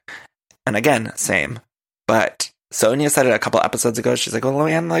dick. And again, same. But Sonia said it a couple episodes ago. She's like, well,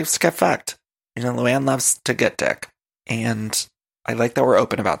 Luann likes to get fucked. You know, Luann loves to get dick. And I like that we're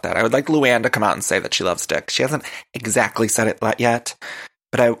open about that. I would like Luann to come out and say that she loves dick. She hasn't exactly said it yet.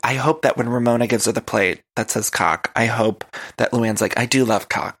 But I hope that when Ramona gives her the plate that says cock, I hope that Luann's like, I do love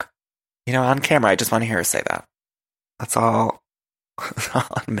cock. You know, on camera, I just want to hear her say that. That's all I'll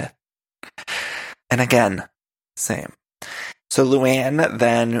admit. And again, same. So Luann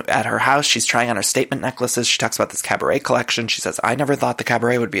then at her house, she's trying on her statement necklaces. She talks about this cabaret collection. She says, I never thought the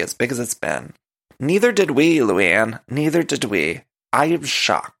cabaret would be as big as it's been. Neither did we, Luann. Neither did we. I am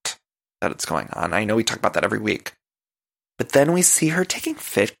shocked that it's going on. I know we talk about that every week. But then we see her taking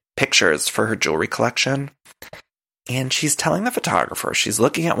pictures for her jewelry collection. And she's telling the photographer, she's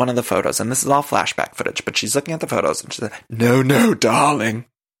looking at one of the photos, and this is all flashback footage, but she's looking at the photos and she said, no, darling.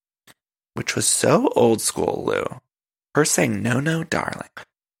 Which was so old school, Lou. Her saying, no, darling.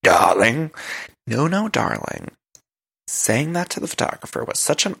 Darling. No, darling. Saying that to the photographer was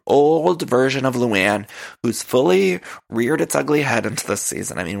such an old version of Luann, who's fully reared its ugly head into this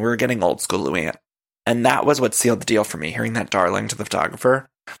season. I mean, we're getting old school Luann. And that was what sealed the deal for me, hearing that darling to the photographer.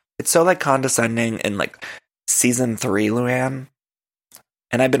 It's so, like, condescending in, like, season 3 Luann.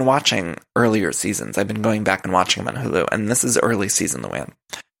 And I've been watching earlier seasons. I've been going back and watching them on Hulu. And this is early season Luann.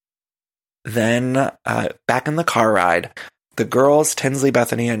 Then, back in the car ride, the girls, Tinsley,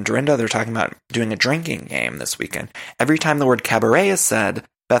 Bethany, and Dorinda, they're talking about doing a drinking game this weekend. Every time the word cabaret is said,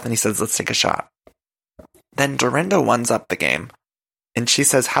 Bethany says, let's take a shot. Then Dorinda ones up the game, and she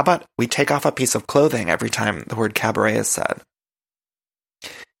says, how about we take off a piece of clothing every time the word cabaret is said?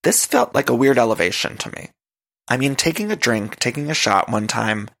 This felt like a weird elevation to me. I mean, taking a drink, taking a shot one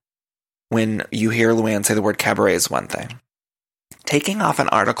time when you hear Luann say the word cabaret is one thing. Taking off an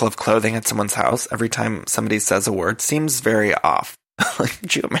article of clothing at someone's house every time somebody says a word seems very off.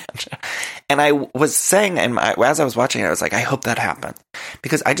 Could you imagine? And I was saying, as I was watching it, I was like, I hope that happens.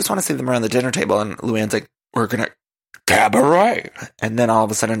 Because I just want to see them around the dinner table, and Luann's like, we're going to cabaret. And then all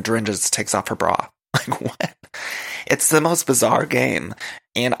of a sudden, Dorinda just takes off her bra. Like, what? It's the most bizarre game,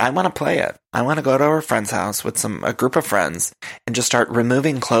 and I want to play it. I want to go to our friend's house with a group of friends and just start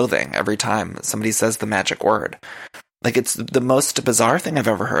removing clothing every time somebody says the magic word. Like, it's the most bizarre thing I've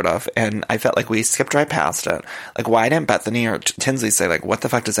ever heard of, and I felt like we skipped right past it. Like, why didn't Bethany or Tinsley say, like, what the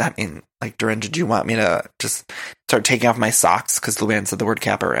fuck does that mean? Like, Dorinda, did you want me to just start taking off my socks because Luann said the word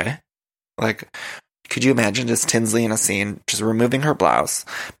cabaret? Like, could you imagine just Tinsley in a scene just removing her blouse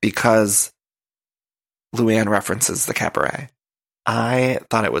because Luann references the cabaret? I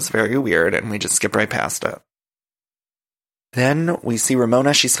thought it was very weird, and we just skipped right past it. Then we see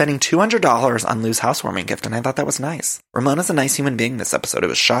Ramona. She's spending $200 on Lou's housewarming gift, and I thought that was nice. Ramona's a nice human being this episode. It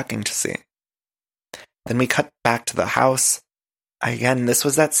was shocking to see. Then we cut back to the house. Again, this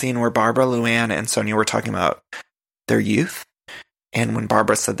was that scene where Barbara, Luann, and Sonia were talking about their youth. And when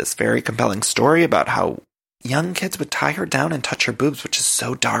Barbara said this very compelling story about how young kids would tie her down and touch her boobs, which is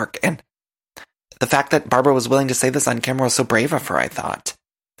so dark. And the fact that Barbara was willing to say this on camera was so brave of her, I thought.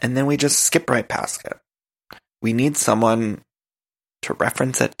 And then we just skip right past it. We need someone to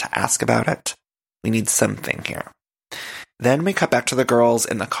reference it, to ask about it. We need something here. Then we cut back to the girls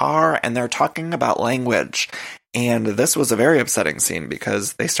in the car, and they're talking about language. And this was a very upsetting scene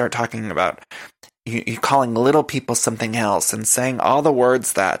because they start talking about you calling little people something else and saying all the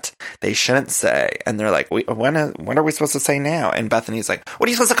words that they shouldn't say. And they're like, when are we supposed to say now? And Bethany's like, what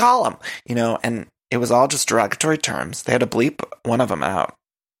are you supposed to call them? And it was all just derogatory terms. They had to bleep one of them out.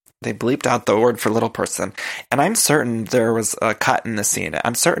 They bleeped out the word for little person. And I'm certain there was a cut in the scene.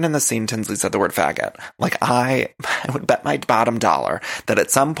 I'm certain in the scene Tinsley said the word faggot. Like, I would bet my bottom dollar that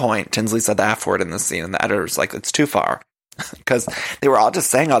at some point Tinsley said the F word in the scene, and the editor's like, it's too far. Because they were all just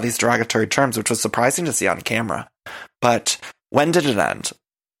saying all these derogatory terms, which was surprising to see on camera. But when did it end?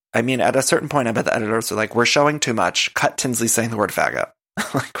 I mean, at a certain point, I bet the editors were like, we're showing too much. Cut Tinsley saying the word faggot.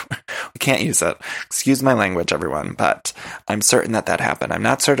 Like, we can't use it. Excuse my language, everyone, but I'm certain that happened. I'm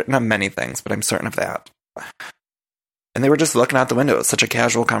not certain of many things, but I'm certain of that. And they were just looking out the window. It was such a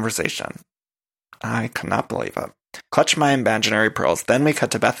casual conversation. I could not believe it. Clutch my imaginary pearls. Then we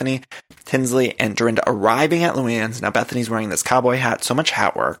cut to Bethany, Tinsley, and Dorinda arriving at Luann's. Now Bethany's wearing this cowboy hat, so much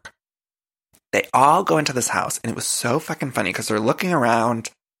hat work. They all go into this house, and it was so fucking funny because they're looking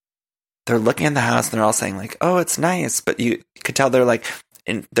around. They're looking at the house, and they're all saying, like, oh, it's nice. But you could tell they're like,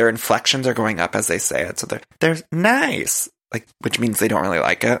 their inflections are going up as they say it. So they're nice, like, which means they don't really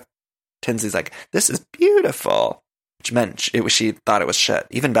like it. Tinsley's like, this is beautiful, which meant she thought it was shit.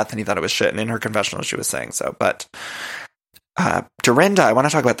 Even Bethany thought it was shit, and in her confessional she was saying so. But Dorinda, I want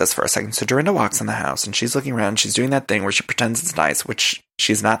to talk about this for a second. So Dorinda walks in the house, and she's looking around. She's doing that thing where she pretends it's nice, which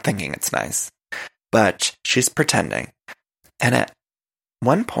she's not thinking it's nice. But she's pretending. And at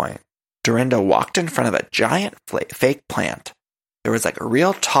one point, Dorinda walked in front of a giant fake plant. There was like a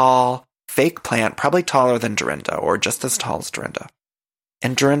real tall fake plant, probably taller than Dorinda, or just as tall as Dorinda.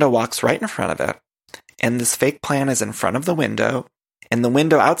 And Dorinda walks right in front of it. And this fake plant is in front of the window. And the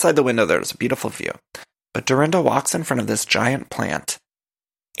window, outside the window, there's a beautiful view. But Dorinda walks in front of this giant plant.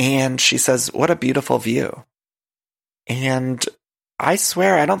 And she says, what a beautiful view. And I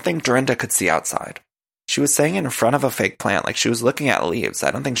swear, I don't think Dorinda could see outside. She was saying in front of a fake plant, like she was looking at leaves.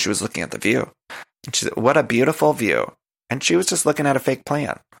 I don't think she was looking at the view. And she said, what a beautiful view. And she was just looking at a fake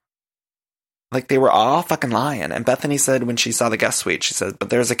plant. Like, they were all fucking lying. And Bethany said when she saw the guest suite, she said, but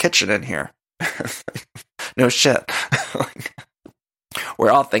there's a kitchen in here. No shit.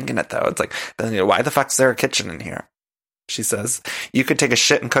 We're all thinking it, though. It's like, why the fuck's there a kitchen in here? She says, you could take a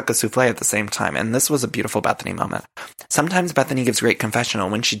shit and cook a souffle at the same time. And this was a beautiful Bethany moment. Sometimes Bethany gives great confessional.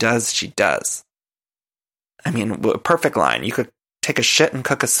 When she does, she does. I mean, perfect line. You could take a shit and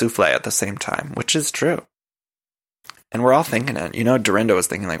cook a souffle at the same time, which is true. And we're all thinking it. Dorinda was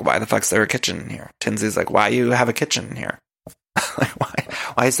thinking, like, why the fuck's there a kitchen in here? Tinsley's like, why you have a kitchen in here? Like,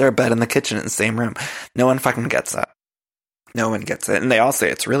 why is there a bed in the kitchen in the same room? No one fucking gets that. No one gets it. And they all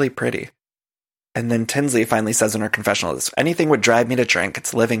say it's really pretty. And then Tinsley finally says in her confessional, if anything would drive me to drink,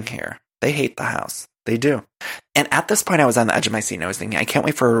 it's living here. They hate the house. They do. And at this point, I was on the edge of my seat. I was thinking, I can't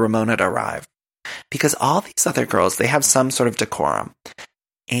wait for Ramona to arrive. Because all these other girls, they have some sort of decorum.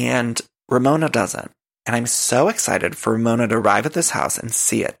 And Ramona doesn't. And I'm so excited for Ramona to arrive at this house and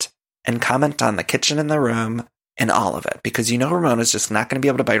see it. And comment on the kitchen in the room and all of it. Because Ramona's just not going to be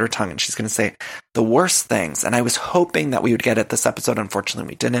able to bite her tongue. And she's going to say the worst things. And I was hoping that we would get it this episode. Unfortunately,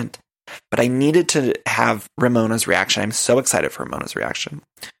 we didn't. But I needed to have Ramona's reaction. I'm so excited for Ramona's reaction.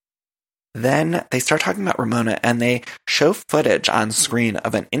 Then they start talking about Ramona, and they show footage on screen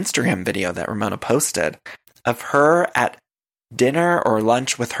of an Instagram video that Ramona posted of her at dinner or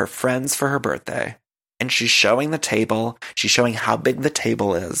lunch with her friends for her birthday. and she's showing the table. She's showing how big the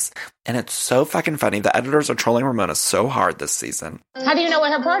table is. And it's so fucking funny. The editors are trolling Ramona so hard this season. How do you know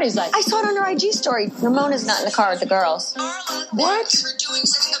what her party's like? I saw it on her IG story. Ramona's not in the car with the girls. What?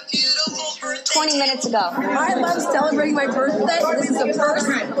 20 minutes ago. I love celebrating my birthday. This is the first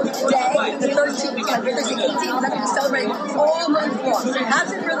day, the 13th, my birthday's the 18th, and I'm going to celebrate all month long.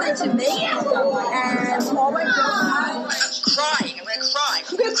 Happy birthday to me and all my friends. Crying.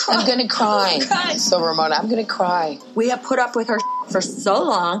 I'm gonna cry. So Ramona, I'm gonna cry. We have put up with her for so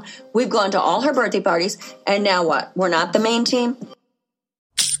long. We've gone to all her birthday parties, and now what? We're not the main team?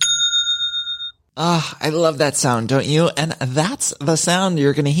 Ah, I love that sound, don't you? And that's the sound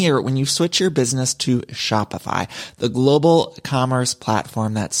you're going to hear when you switch your business to Shopify, the global commerce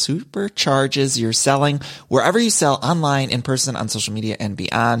platform that supercharges your selling wherever you sell, online, in person, on social media, and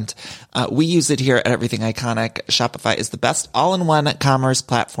beyond. We use it here at Everything Iconic. Shopify is the best all-in-one commerce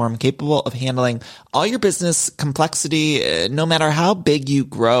platform capable of handling all your business complexity, no matter how big you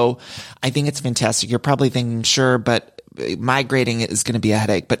grow. I think it's fantastic. You're probably thinking, sure, but migrating is going to be a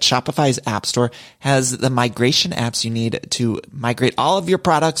headache, but Shopify's App Store has the migration apps you need to migrate all of your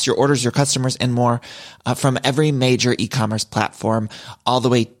products, your orders, your customers, and more from every major e-commerce platform all the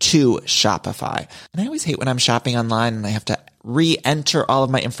way to Shopify. And I always hate when I'm shopping online and I have to re-enter all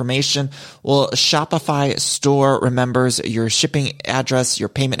of my information. Well, Shopify Store remembers your shipping address, your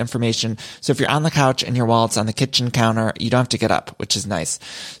payment information. So if you're on the couch and your wallet's on the kitchen counter, you don't have to get up, which is nice.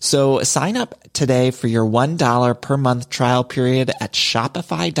 So sign up today for your $1 per month trial period at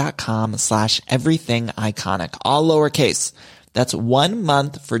shopify.com/everythingiconic, all lowercase. That's 1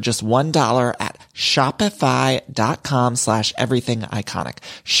 month for just $1 at shopify.com/everythingiconic.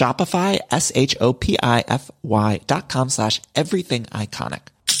 Shopify, shopify.com/everythingiconic.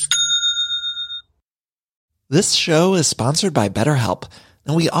 This show is sponsored by BetterHelp.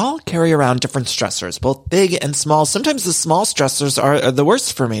 And we all carry around different stressors, both big and small. Sometimes the small stressors are the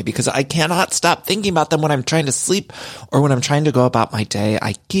worst for me because I cannot stop thinking about them when I'm trying to sleep or when I'm trying to go about my day.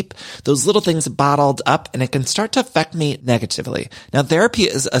 I keep those little things bottled up and it can start to affect me negatively. Now, therapy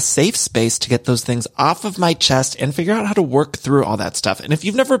is a safe space to get those things off of my chest and figure out how to work through all that stuff. And if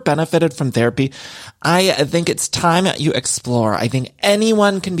you've never benefited from therapy, I think it's time you explore. I think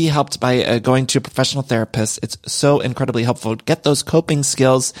anyone can be helped by going to a professional therapist. It's so incredibly helpful to get those coping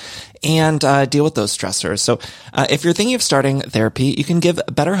skills and deal with those stressors. So if you're thinking of starting therapy, you can give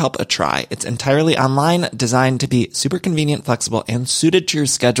BetterHelp a try. It's entirely online, designed to be super convenient, flexible, and suited to your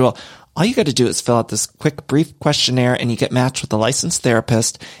schedule. All you got to do is fill out this quick, brief questionnaire and you get matched with a licensed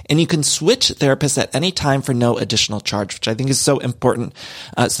therapist, and you can switch therapists at any time for no additional charge, which I think is so important.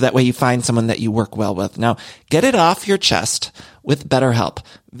 So that way you find someone that you work well with. Now, get it off your chest with BetterHelp.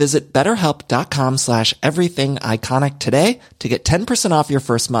 Visit BetterHelp.com/everythingiconic today to get 10% off your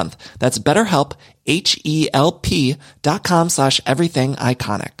first month. That's BetterHelp,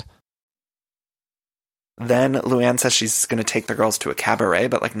 HELP.com/everythingiconic. Then Luann says she's going to take the girls to a cabaret,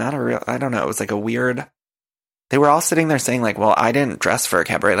 but like not a real, I don't know. It was like a weird, they were all sitting there saying like, well, I didn't dress for a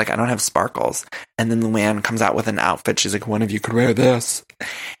cabaret. Like I don't have sparkles. And then Luann comes out with an outfit. She's like, one of you could wear this.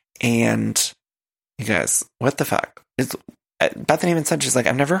 And you guys, what the fuck? Bethany even said, she's like,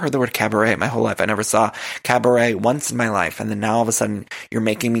 I've never heard the word cabaret my whole life. I never saw cabaret once in my life. And then now all of a sudden you're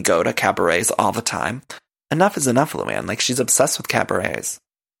making me go to cabarets all the time. Enough is enough, Luann. Like she's obsessed with cabarets.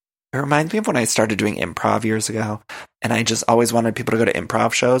 It reminds me of when I started doing improv years ago, and I just always wanted people to go to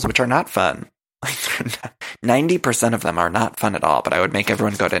improv shows, which are not fun. Like 90% of them are not fun at all, but I would make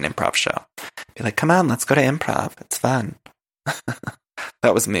everyone go to an improv show. Be like, come on, let's go to improv. It's fun.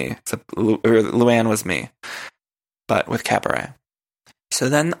 That was me. Except Luann was me, but with cabaret. So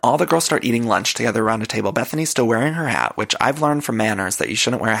then all the girls start eating lunch together around a table. Bethany's still wearing her hat, which I've learned from manners that you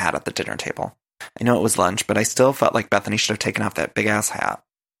shouldn't wear a hat at the dinner table. I know it was lunch, but I still felt like Bethany should have taken off that big-ass hat.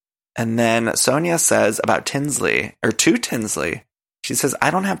 And then Sonia says about Tinsley, or to Tinsley, she says,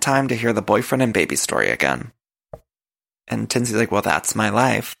 I don't have time to hear the boyfriend and baby story again. And Tinsley's like, well, that's my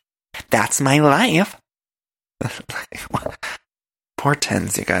life. That's my life. Poor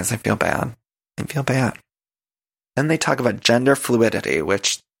Tins, you guys. I feel bad. Then they talk about gender fluidity,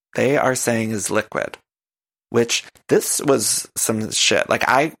 which they are saying is liquid. Which, this was some shit. Like,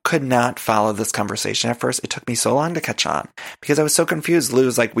 I could not follow this conversation at first. It took me so long to catch on. Because I was so confused. Lou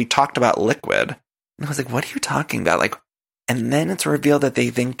was like, we talked about liquid. And I was like, what are you talking about? Like, and then it's revealed that they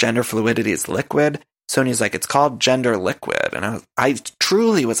think gender fluidity is liquid. Sonia's like, it's called gender liquid. And I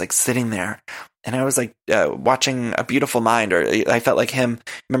truly was like sitting there. And I was like watching A Beautiful Mind. Or I felt like him,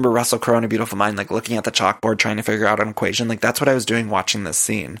 remember Russell Crowe in A Beautiful Mind, like looking at the chalkboard, trying to figure out an equation. Like, that's what I was doing watching this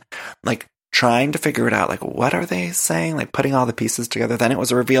scene. Like, trying to figure it out, like, what are they saying? Like, putting all the pieces together. Then it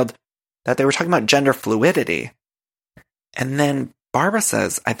was revealed that they were talking about gender fluidity. And then Barbara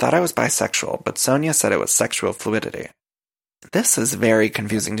says, I thought I was bisexual, but Sonia said it was sexual fluidity. This is very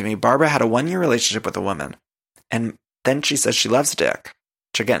confusing to me. Barbara had a 1-year relationship with a woman, and then she says she loves Dick,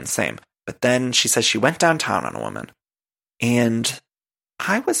 which again, same. But then she says she went downtown on a woman. And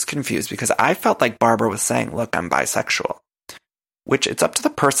I was confused because I felt like Barbara was saying, look, I'm bisexual, which it's up to the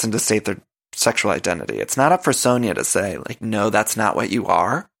person to state their sexual identity. It's not up for Sonia to say, like, no, that's not what you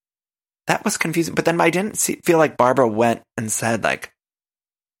are. That was confusing. But then I didn't feel like Barbara went and said, like,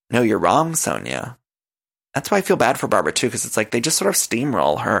 no, you're wrong, Sonia. That's why I feel bad for Barbara, too, because it's like they just sort of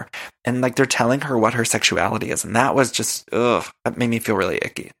steamroll her and like they're telling her what her sexuality is. And that was just, that made me feel really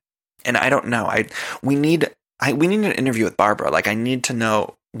icky. And I don't know. We need an interview with Barbara. Like, I need to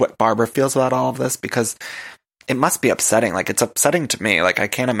know what Barbara feels about all of this because it must be upsetting. Like, it's upsetting to me. Like, I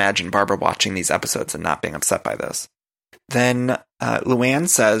can't imagine Barbara watching these episodes and not being upset by this. Then Luann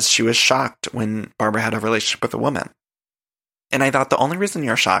says she was shocked when Barbara had a relationship with a woman. And I thought the only reason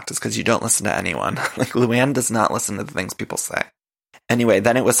you're shocked is because you don't listen to anyone. Like, Luann does not listen to the things people say. Anyway,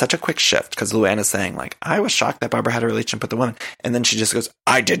 then it was such a quick shift because Luann is saying, like, I was shocked that Barbara had a relationship with a woman. And then she just goes,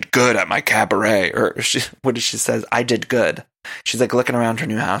 I did good at my cabaret. Or what did she say? I did good. She's like looking around her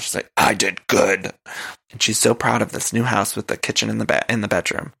new house. She's like, I did good. And she's so proud of this new house with the kitchen in the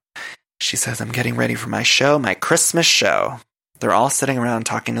bedroom. She says, I'm getting ready for my show, my Christmas show. They're all sitting around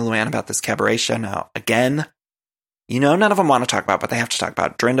talking to Luann about this cabaret show now. Again, you know, none of them want to talk about, but they have to talk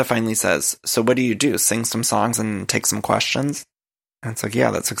about. Dorinda finally says, so what do? Sing some songs and take some questions? And it's like, yeah,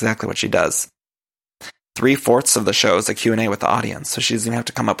 that's exactly what she does. 3/4 of the show is a Q&A with the audience, so she doesn't even have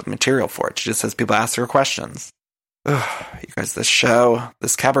to come up with material for it. She just says people ask her questions. Ugh, you guys,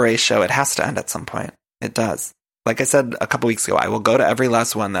 this cabaret show, it has to end at some point. It does. Like I said a couple weeks ago, I will go to every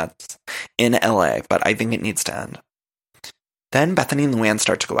last one that's in LA, but I think it needs to end. Then Bethany and Luann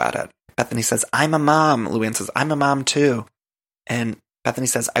start to go at it. Bethany says, I'm a mom. Luann says, I'm a mom too. And Bethany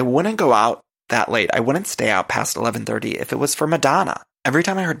says, I wouldn't go out that late. I wouldn't stay out past 11:30 if it was for Madonna. Every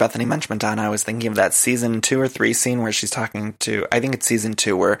time I heard Bethany mention Madonna, I was thinking of that season 2 or 3 scene where she's talking to, I think it's season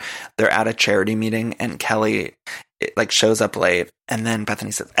 2, where they're at a charity meeting and Kelly shows up late. And then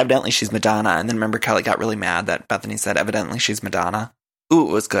Bethany says, evidently she's Madonna. And then remember Kelly got really mad that Bethany said, evidently she's Madonna. Ooh,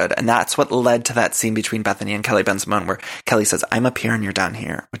 it was good. And that's what led to that scene between Bethany and Kelly Ben-Simone where Kelly says, I'm up here and you're down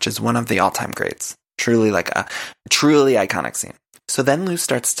here, which is one of the all-time greats. Truly a truly iconic scene. So then Lou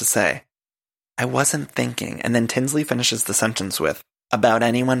starts to say, I wasn't thinking. And then Tinsley finishes the sentence with, about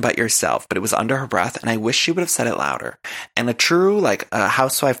anyone but yourself, but it was under her breath, and I wish she would have said it louder. And a true, a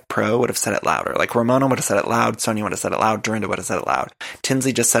housewife pro would have said it louder. Like, Ramona would have said it loud, Sonia would have said it loud, Dorinda would have said it loud.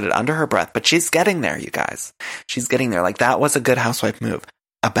 Tinsley just said it under her breath, but she's getting there, you guys. She's getting there. Like, that was a good housewife move.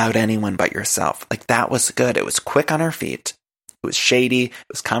 About anyone but yourself. Like, that was good. It was quick on her feet. It was shady. It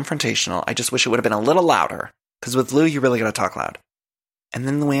was confrontational. I just wish it would have been a little louder. Because with Lou, you really gotta talk loud. And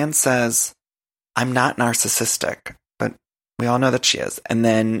then Luann says, I'm not narcissistic. We all know that she is. And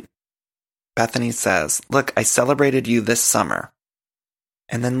then Bethany says, look, I celebrated you this summer.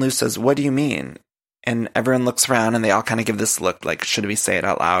 And then Lou says, what do you mean? And everyone looks around and they all kind of give this look like, should we say it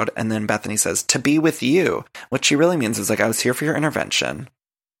out loud? And then Bethany says, to be with you. What she really means is I was here for your intervention.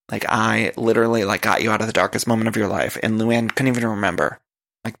 I literally got you out of the darkest moment of your life. And Luann couldn't even remember.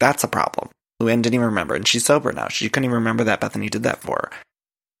 That's a problem. Luann didn't even remember. And she's sober now. She couldn't even remember that Bethany did that for her.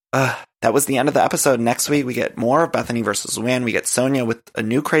 That was the end of the episode. Next week, we get more of Bethany versus Luann. We get Sonia with a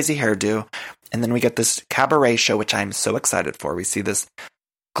new crazy hairdo. And then we get this cabaret show, which I'm so excited for. We see this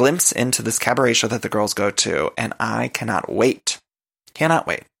glimpse into this cabaret show that the girls go to. And I cannot wait. Cannot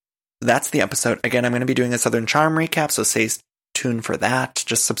wait. That's the episode. Again, I'm going to be doing a Southern Charm recap, so stay tuned for that.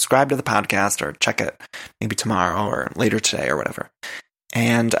 Just subscribe to the podcast or check it maybe tomorrow or later today or whatever.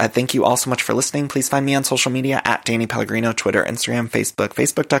 And I thank you all so much for listening. Please find me on social media at Danny Pellegrino, Twitter, Instagram, Facebook,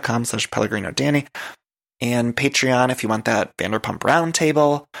 facebook.com/PellegrinoDanny, and Patreon if you want that Vanderpump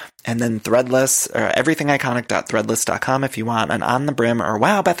Roundtable, and then Threadless, or everythingiconic.threadless.com if you want an On the Brim or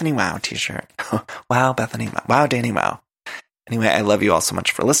Wow Bethany Wow t-shirt. Wow Bethany Wow. Wow Danny Wow. Anyway, I love you all so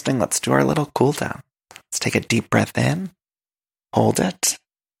much for listening. Let's do our little cool down. Let's take a deep breath in, hold it,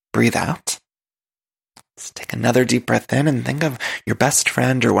 breathe out. Let's take another deep breath in and think of your best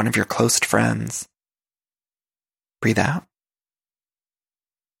friend or one of your close friends. Breathe out.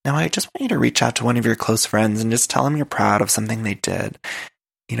 Now, I just want you to reach out to one of your close friends and just tell them you're proud of something they did.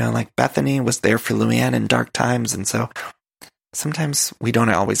 Bethany was there for Luann in dark times, and so sometimes we don't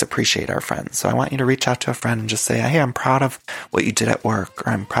always appreciate our friends. So I want you to reach out to a friend and just say, hey, I'm proud of what you did at work,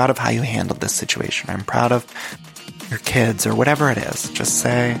 or I'm proud of how you handled this situation. I'm proud of your kids, or whatever it is. Just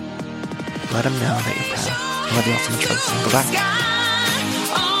say, let them know that you're proud. I love you all so much for listening. Bye-bye.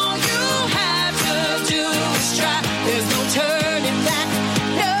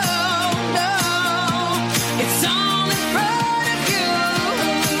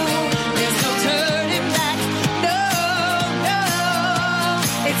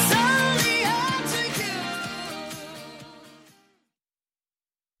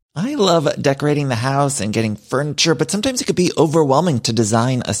 love decorating the house and getting furniture, but sometimes it could be overwhelming to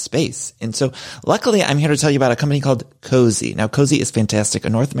design a space. And so luckily, I'm here to tell you about a company called Cozy. Now, Cozy is fantastic, a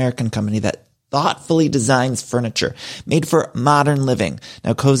North American company that thoughtfully designs furniture made for modern living.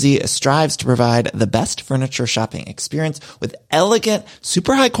 Now, Cozy strives to provide the best furniture shopping experience with elegant,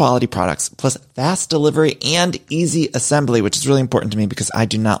 super high quality products, plus fast delivery and easy assembly, which is really important to me because I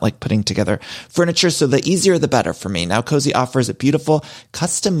do not like putting together furniture. So the easier, the better for me. Now, Cozy offers beautiful,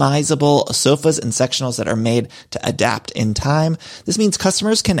 customizable sofas and sectionals that are made to adapt in time. This means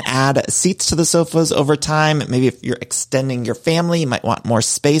customers can add seats to the sofas over time. Maybe if you're extending your family, you might want more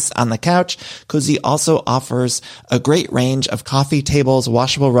space on the couch. Cozy also offers a great range of coffee tables,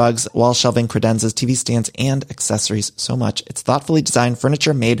 washable rugs, wall shelving, credenzas, TV stands, and accessories. So much. It's thoughtfully designed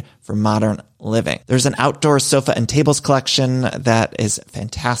furniture made for modern living. There's an outdoor sofa and tables collection that is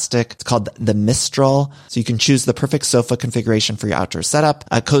fantastic. It's called the Mistral. So you can choose the perfect sofa configuration for your outdoor setup.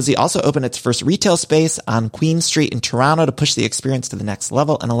 Cozy also opened its first retail space on Queen Street in Toronto to push the experience to the next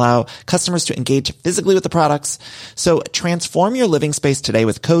level and allow customers to engage physically with the products. So transform your living space today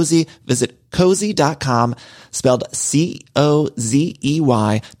with Cozy. Visit Cozy.com, spelled C-O-Z-E-Y,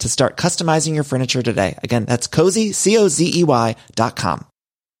 to start customizing your furniture today. Again, that's Cozy, C-O-Z-E-Y.com.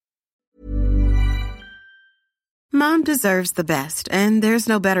 Mom deserves the best, and there's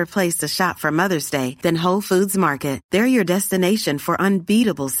no better place to shop for Mother's Day than Whole Foods Market. They're your destination for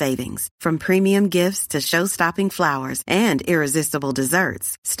unbeatable savings, from premium gifts to show-stopping flowers and irresistible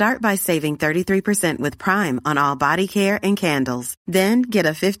desserts. Start by saving 33% with Prime on all body care and candles. Then get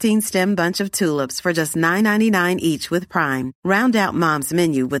a 15-stem bunch of tulips for just $9.99 each with Prime. Round out Mom's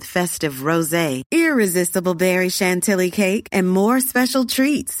menu with festive rosé, irresistible berry chantilly cake, and more special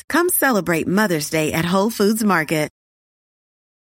treats. Come celebrate Mother's Day at Whole Foods Market.